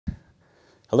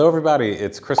Hello everybody,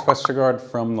 it's Chris Westergaard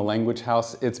from the Language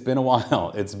House. It's been a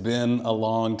while. It's been a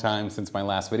long time since my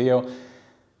last video.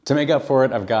 To make up for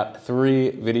it, I've got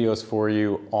 3 videos for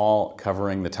you, all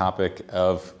covering the topic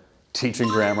of teaching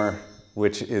grammar,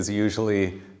 which is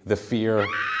usually the fear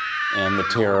and the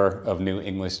terror of new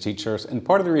English teachers. And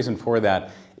part of the reason for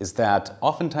that is that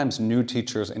oftentimes new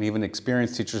teachers and even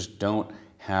experienced teachers don't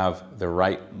have the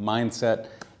right mindset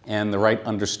and the right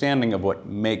understanding of what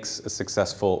makes a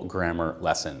successful grammar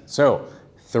lesson. So,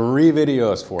 3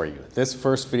 videos for you. This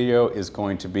first video is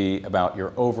going to be about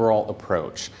your overall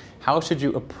approach. How should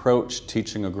you approach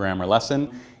teaching a grammar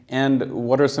lesson? And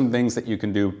what are some things that you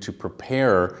can do to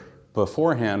prepare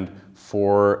beforehand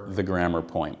for the grammar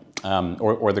point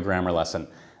or the grammar lesson?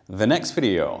 The next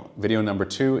video, video number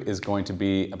 2, is going to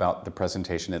be about the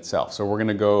presentation itself. So we're going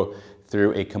to go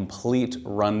through a complete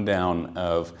rundown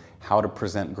of how to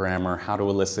present grammar, how to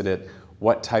elicit it,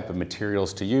 what type of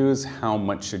materials to use, how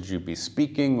much should you be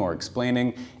speaking or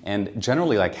explaining, and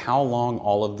generally like how long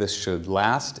all of this should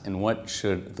last and what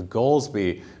should the goals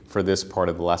be for this part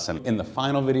of the lesson. In the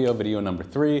final video, video number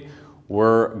 3,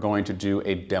 we're going to do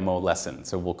a demo lesson.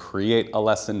 So we'll create a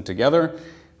lesson together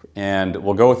and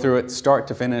we'll go through it start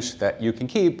to finish that you can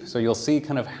keep, so you'll see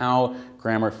kind of how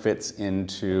grammar fits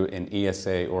into an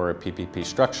ESA or a PPP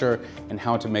structure and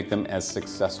how to make them as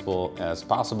successful as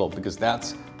possible, because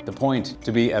that's the point,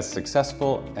 to be as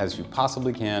successful as you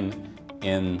possibly can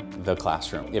in the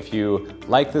classroom. If you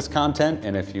like this content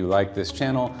and if you like this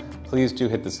channel, please do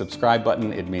hit the subscribe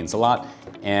button. It means a lot.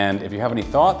 And if you have any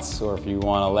thoughts or if you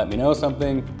want to let me know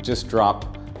something, just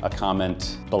drop a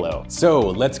comment below. So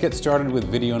let's get started with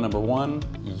video number 1,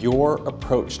 your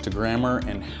approach to grammar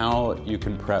and how you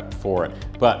can prep for it.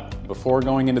 But before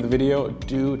going into the video,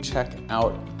 do check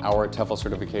out our TEFL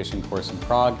certification course in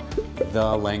Prague,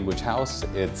 the Language House.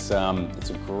 It's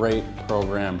a great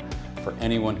program for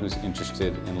anyone who's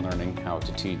interested in learning how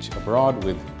to teach abroad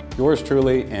with yours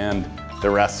truly and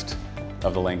the rest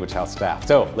of the Language House staff.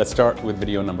 So let's start with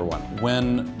video number 1.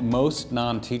 When most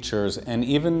non-teachers and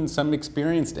even some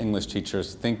experienced English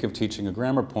teachers think of teaching a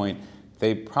grammar point,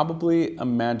 they probably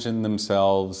imagine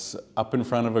themselves up in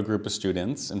front of a group of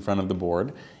students, in front of the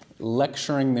board,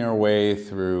 lecturing their way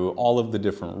through all of the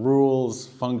different rules,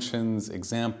 functions,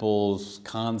 examples,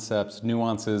 concepts,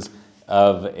 nuances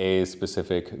of a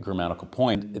specific grammatical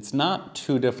point. It's not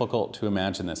too difficult to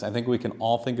imagine this. I think we can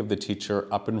all think of the teacher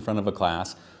up in front of a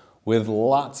class with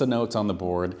lots of notes on the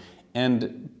board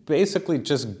and basically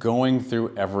just going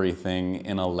through everything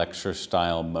in a lecture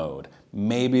style mode.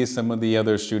 Maybe some of the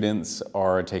other students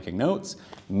are taking notes,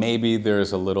 maybe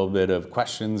there's a little bit of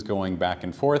questions going back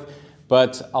and forth,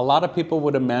 but a lot of people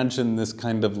would imagine this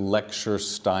kind of lecture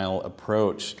style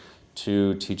approach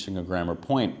to teaching a grammar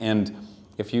point. And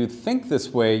if you think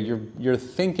this way, you're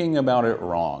thinking about it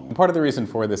wrong. And part of the reason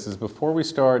for this is before we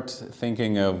start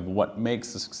thinking of what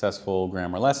makes a successful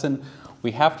grammar lesson,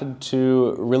 we have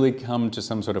to really come to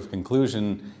some sort of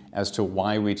conclusion as to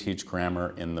why we teach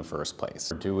grammar in the first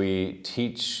place. Do we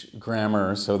teach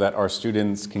grammar so that our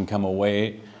students can come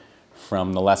away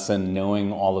from the lesson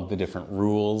knowing all of the different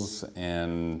rules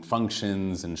and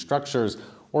functions and structures?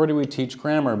 Or do we teach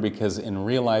grammar because in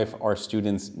real life our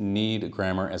students need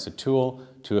grammar as a tool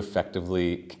to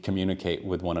effectively communicate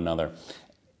with one another?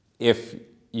 If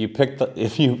you pick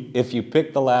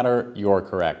the latter, you're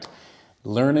correct.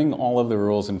 Learning all of the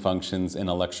rules and functions in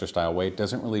a lecture style way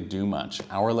doesn't really do much.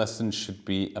 Our lessons should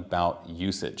be about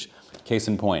usage. Case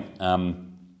in point,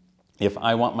 if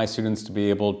I want my students to be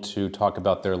able to talk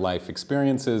about their life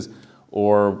experiences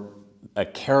or a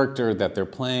character that they're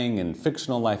playing in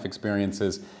fictional life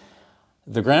experiences,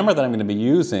 the grammar that I'm going to be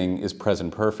using is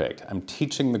present perfect. I'm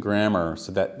teaching the grammar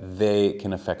so that they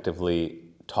can effectively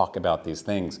talk about these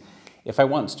things. If I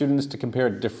want students to compare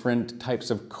different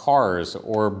types of cars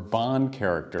or Bond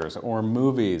characters or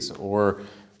movies or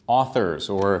authors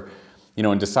or,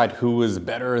 and decide who is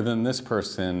better than this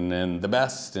person and the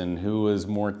best and who is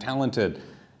more talented,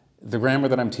 the grammar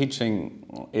that I'm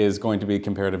teaching is going to be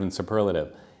comparative and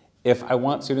superlative. If I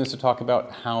want students to talk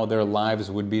about how their lives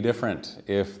would be different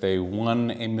if they won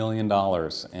 $1 million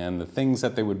and the things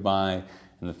that they would buy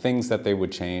and the things that they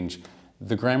would change,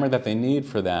 the grammar that they need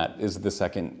for that is the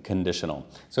second conditional.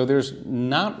 So it's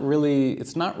not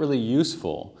really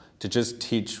useful to just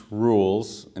teach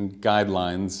rules and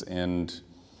guidelines and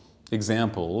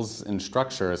examples and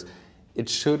structures. It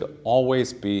should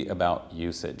always be about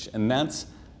usage. And that's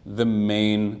the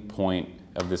main point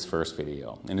of this first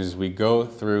video. And as we go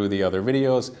through the other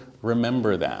videos,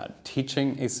 remember that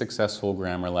teaching a successful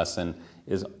grammar lesson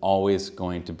is always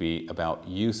going to be about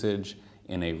usage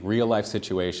in a real life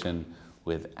situation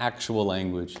with actual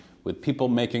language, with people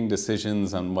making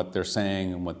decisions on what they're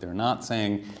saying and what they're not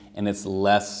saying, and it's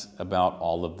less about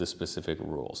all of the specific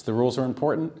rules. The rules are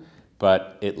important,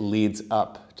 but it leads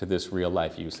up to this real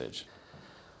life usage.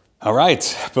 All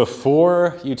right,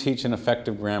 before you teach an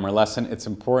effective grammar lesson, it's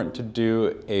important to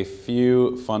do a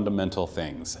few fundamental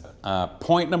things.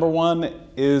 Point number one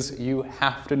is you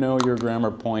have to know your grammar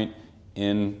point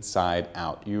inside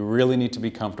out. You really need to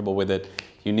be comfortable with it.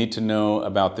 You need to know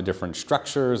about the different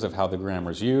structures of how the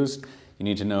grammar is used. You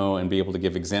need to know and be able to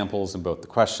give examples in both the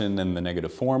question and the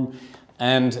negative form.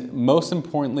 And most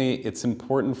importantly, it's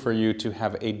important for you to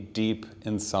have a deep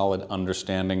and solid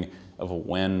understanding of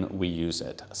when we use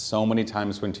it. So many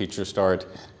times when teachers start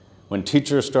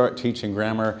teaching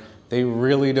grammar, they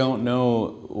really don't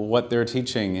know what they're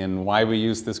teaching and why we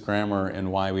use this grammar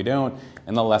and why we don't,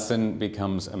 and the lesson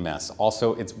becomes a mess.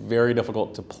 Also, it's very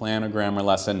difficult to plan a grammar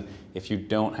lesson if you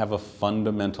don't have a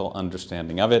fundamental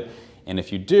understanding of it. And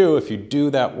if you do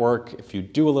that work, if you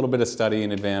do a little bit of study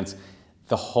in advance,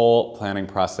 the whole planning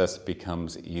process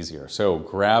becomes easier. So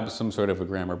grab some sort of a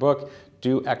grammar book,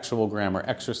 do actual grammar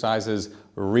exercises,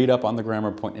 read up on the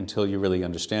grammar point until you really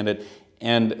understand it.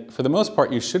 And for the most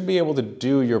part, you should be able to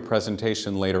do your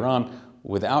presentation later on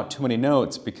without too many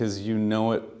notes because you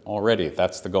know it already.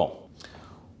 That's the goal.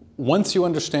 Once you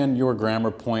understand your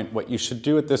grammar point, what you should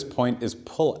do at this point is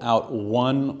pull out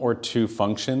one or two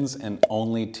functions and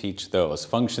only teach those.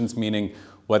 Functions meaning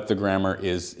what the grammar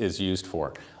is used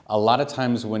for. A lot of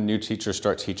times when new teachers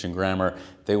start teaching grammar,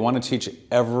 they want to teach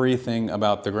everything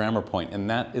about the grammar point, and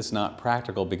that is not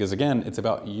practical because, again, it's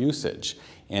about usage.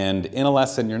 And in a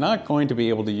lesson, you're not going to be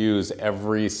able to use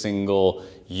every single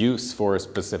use for a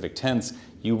specific tense.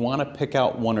 You want to pick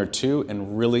out one or two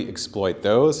and really exploit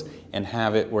those and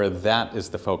have it where that is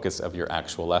the focus of your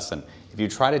actual lesson. If you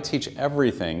try to teach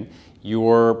everything,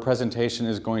 your presentation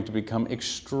is going to become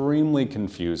extremely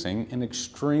confusing and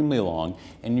extremely long,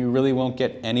 and you really won't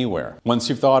get anywhere. Once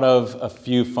you've thought of a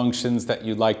few functions that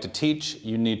you'd like to teach,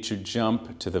 you need to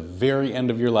jump to the very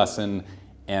end of your lesson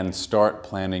and start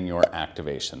planning your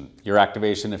activation. Your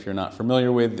activation, if you're not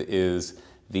familiar with, is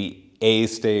the A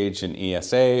stage in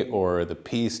ESA or the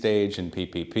P stage in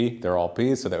PPP. They're all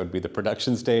P's, so that would be the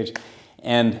production stage.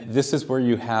 And this is where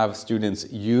you have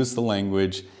students use the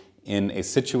language in a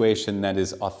situation that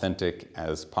is authentic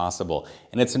as possible.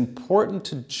 And it's important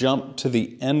to jump to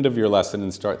the end of your lesson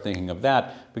and start thinking of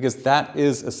that because that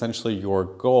is essentially your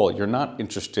goal. You're not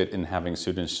interested in having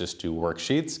students just do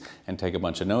worksheets and take a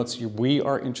bunch of notes. We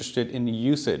are interested in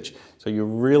usage. So you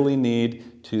really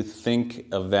need to think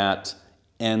of that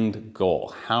end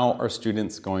goal. How are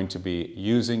students going to be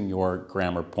using your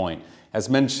grammar point? As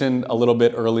mentioned a little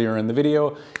bit earlier in the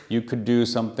video, you could do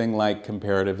something like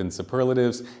comparative and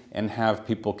superlatives and have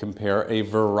people compare a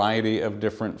variety of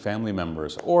different family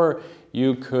members. Or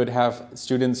you could have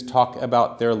students talk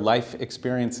about their life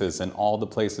experiences and all the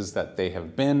places that they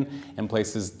have been and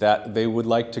places that they would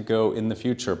like to go in the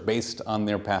future based on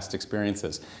their past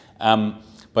experiences.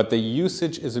 But the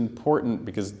usage is important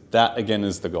because that, again,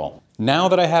 is the goal. Now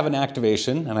that I have an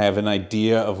activation and I have an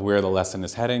idea of where the lesson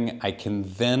is heading, I can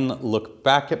then look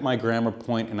back at my grammar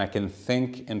point and I can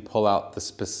think and pull out the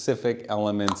specific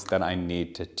elements that I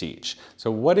need to teach.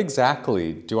 So what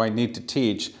exactly do I need to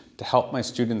teach to help my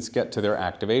students get to their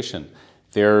activation?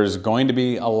 There's going to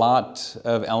be a lot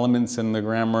of elements in the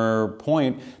grammar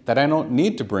point that I don't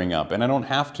need to bring up, and I don't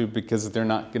have to because they're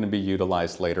not going to be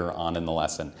utilized later on in the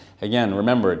lesson. Again,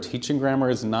 remember, teaching grammar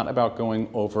is not about going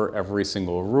over every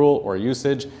single rule or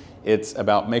usage. It's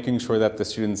about making sure that the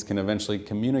students can eventually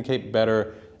communicate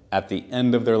better at the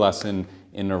end of their lesson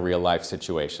in a real life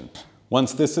situation.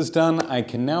 Once this is done, I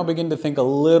can now begin to think a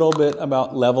little bit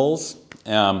about levels.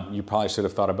 You probably should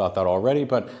have thought about that already,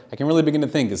 but I can really begin to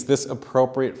think, is this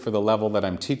appropriate for the level that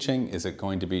I'm teaching? Is it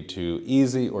going to be too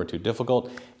easy or too difficult?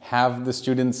 Have the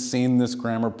students seen this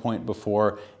grammar point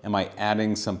before? Am I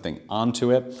adding something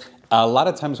onto it? A lot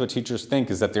of times what teachers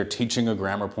think is that they're teaching a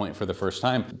grammar point for the first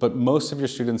time, but most of your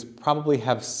students probably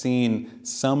have seen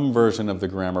some version of the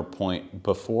grammar point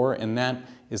before, and that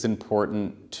is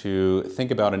important to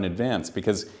think about in advance,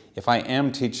 because if I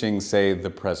am teaching, say, the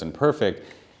present perfect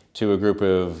to a group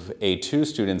of A2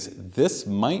 students, this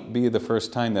might be the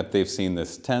first time that they've seen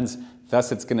this tense.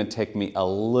 Thus, it's going to take me a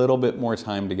little bit more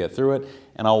time to get through it,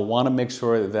 and I'll want to make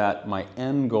sure that my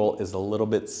end goal is a little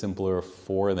bit simpler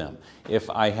for them. If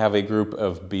I have a group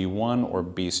of B1 or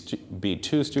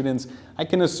B2 students, I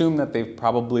can assume that they've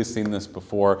probably seen this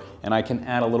before, and I can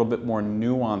add a little bit more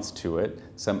nuance to it,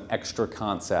 some extra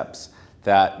concepts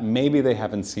that maybe they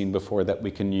haven't seen before that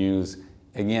we can use,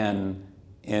 again,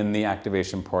 in the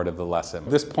activation part of the lesson.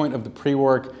 At this point of the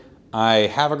pre-work, I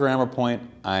have a grammar point.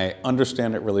 I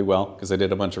understand it really well because I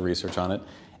did a bunch of research on it.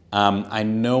 I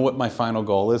know what my final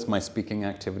goal is, my speaking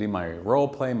activity, my role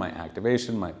play, my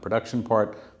activation, my production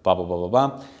part, blah, blah, blah, blah,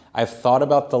 blah. I've thought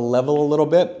about the level a little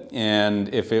bit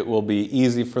and if it will be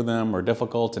easy for them or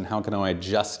difficult and how can I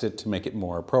adjust it to make it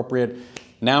more appropriate.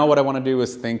 Now what I want to do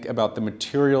is think about the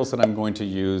materials that I'm going to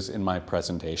use in my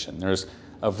presentation. There's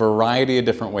a variety of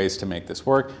different ways to make this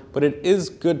work, but it is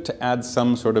good to add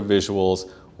some sort of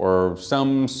visuals or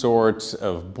some sort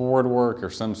of board work or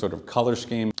some sort of color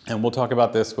scheme. And we'll talk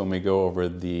about this when we go over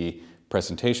the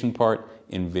presentation part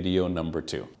in video number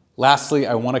 2. Lastly,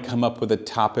 I want to come up with a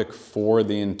topic for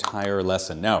the entire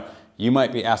lesson. Now, you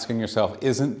might be asking yourself,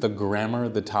 isn't the grammar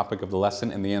the topic of the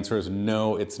lesson? And the answer is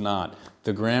no, it's not.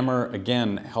 The grammar,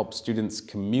 again, helps students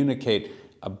communicate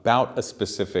about a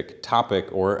specific topic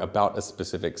or about a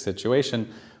specific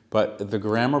situation, but the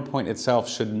grammar point itself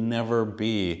should never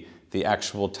be the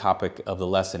actual topic of the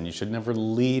lesson. You should never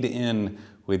lead in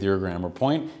with your grammar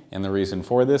point, and the reason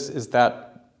for this is that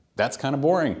that's kind of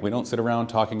boring. We don't sit around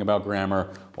talking about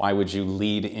grammar. Why would you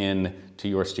lead in to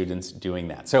your students doing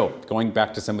that? So going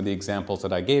back to some of the examples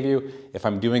that I gave you, if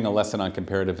I'm doing a lesson on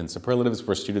comparative and superlatives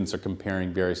where students are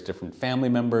comparing various different family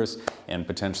members and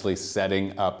potentially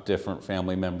setting up different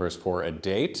family members for a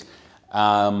date,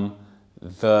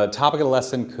 the topic of the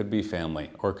lesson could be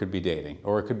family, or it could be dating,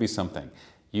 or it could be something.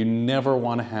 You never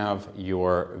want to have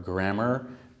your grammar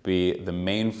be the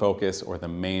main focus or the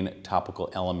main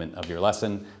topical element of your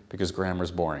lesson because grammar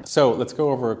is boring. So let's go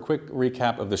over a quick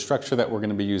recap of the structure that we're going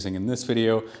to be using in this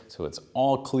video so it's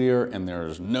all clear and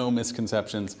there's no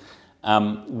misconceptions.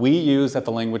 We use at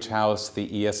the Language House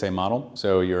the ESA model,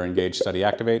 so your Engage, Study,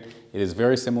 Activate. It is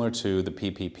very similar to the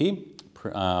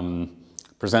PPP,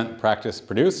 Present, Practice,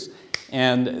 Produce.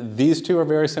 And these two are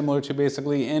very similar to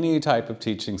basically any type of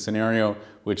teaching scenario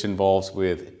which involves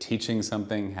with teaching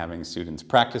something, having students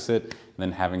practice it, and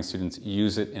then having students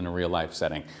use it in a real life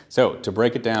setting. So to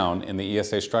break it down in the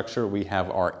ESA structure, we have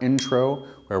our intro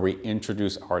where we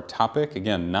introduce our topic.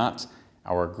 Again, not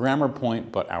our grammar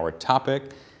point, but our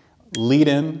topic. Lead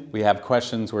in, we have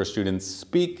questions where students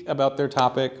speak about their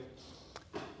topic.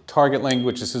 Target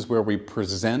language, this is where we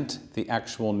present the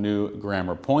actual new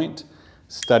grammar point.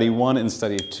 Study 1 and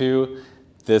Study 2,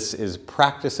 this is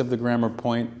practice of the grammar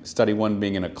point. Study 1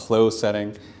 being in a closed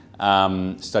setting.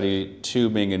 Study 2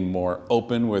 being in more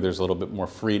open, where there's a little bit more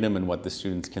freedom in what the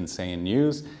students can say and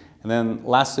use. And then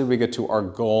lastly, we get to our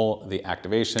goal, the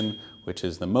activation, which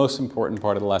is the most important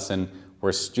part of the lesson,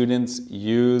 where students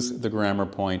use the grammar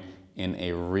point in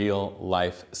a real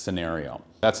life scenario.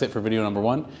 That's it for video number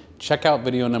 1. Check out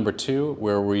video number 2,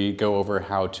 where we go over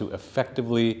how to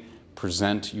effectively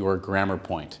present your grammar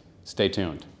point. Stay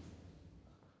tuned.